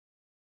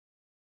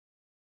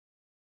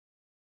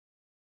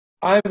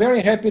I'm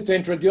very happy to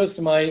introduce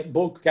my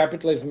book,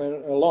 Capitalism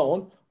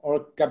Alone,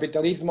 or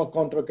Capitalismo,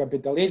 contro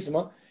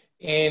capitalismo,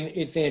 in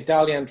its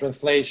Italian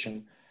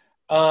translation.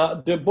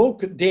 The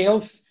book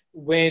deals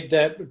with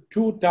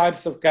two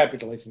types of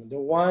capitalism. The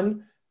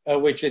one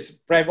which is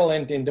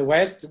prevalent in the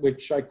West,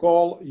 which I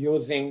call,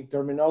 using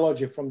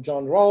terminology from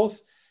John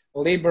Rawls,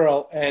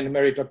 liberal and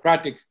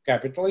meritocratic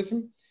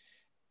capitalism.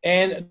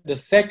 And the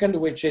second,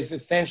 which is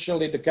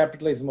essentially the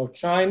capitalism of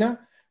China,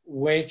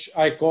 which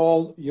I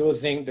call,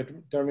 using the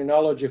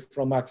terminology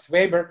from Max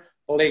Weber,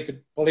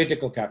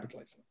 political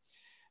capitalism.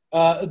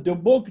 The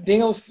book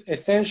deals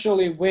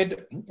essentially with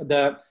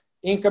the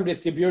income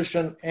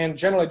distribution and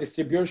general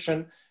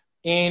distribution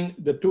in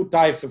the two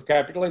types of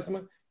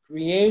capitalism,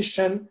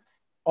 creation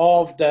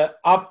of the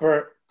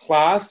upper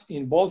class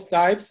in both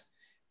types,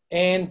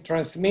 and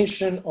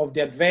transmission of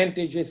the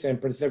advantages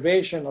and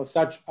preservation of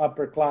such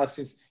upper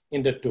classes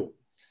in the two.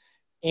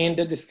 In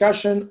the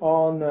discussion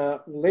on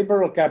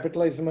liberal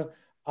capitalism,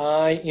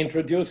 I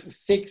introduced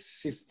 6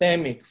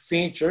 systemic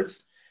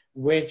features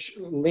which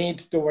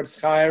lead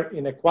towards higher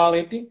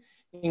inequality,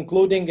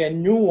 including a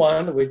new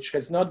one which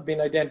has not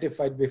been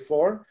identified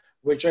before,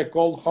 which I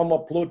call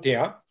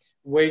homoplutia,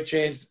 which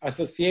is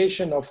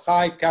association of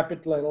high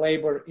capital and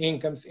labor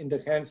incomes in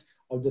the hands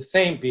of the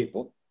same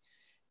people.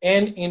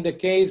 And in the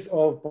case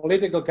of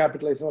political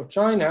capitalism of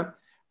China,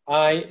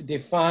 I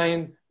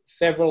define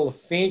several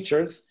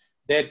features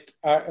that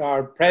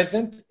are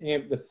present.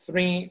 The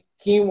 3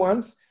 key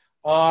ones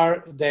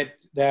are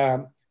that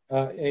the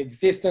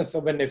existence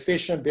of an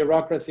efficient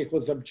bureaucracy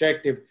whose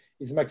objective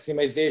is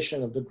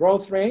maximization of the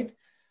growth rate.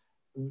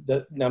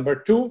 Number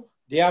 2,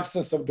 the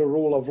absence of the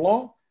rule of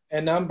law.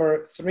 And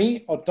number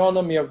 3,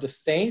 autonomy of the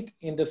state,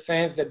 in the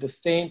sense that the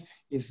state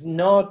is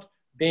not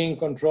being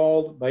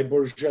controlled by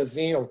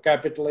bourgeoisie or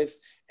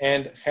capitalists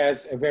and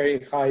has a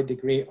very high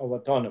degree of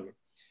autonomy.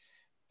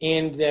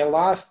 In the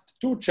last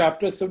 2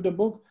 chapters of the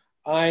book,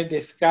 I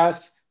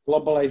discuss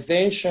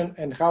globalization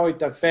and how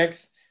it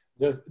affects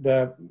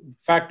the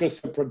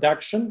factors of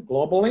production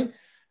globally,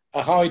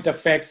 how it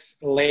affects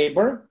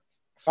labor,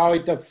 how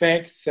it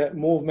affects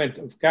movement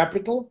of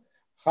capital,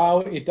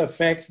 how it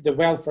affects the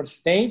welfare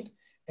state,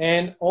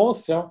 and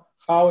also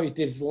how it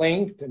is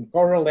linked and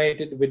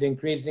correlated with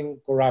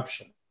increasing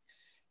corruption.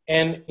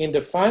 And in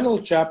the final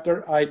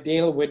chapter, I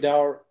deal with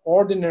our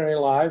ordinary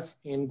life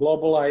in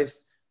globalized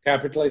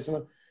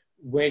capitalism,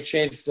 which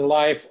is the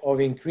life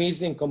of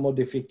increasing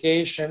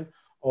commodification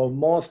of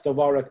most of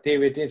our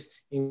activities,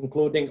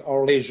 including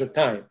our leisure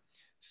time.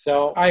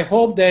 So I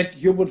hope that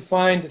you would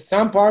find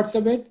some parts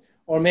of it,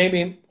 or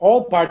maybe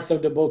all parts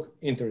of the book,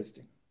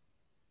 interesting.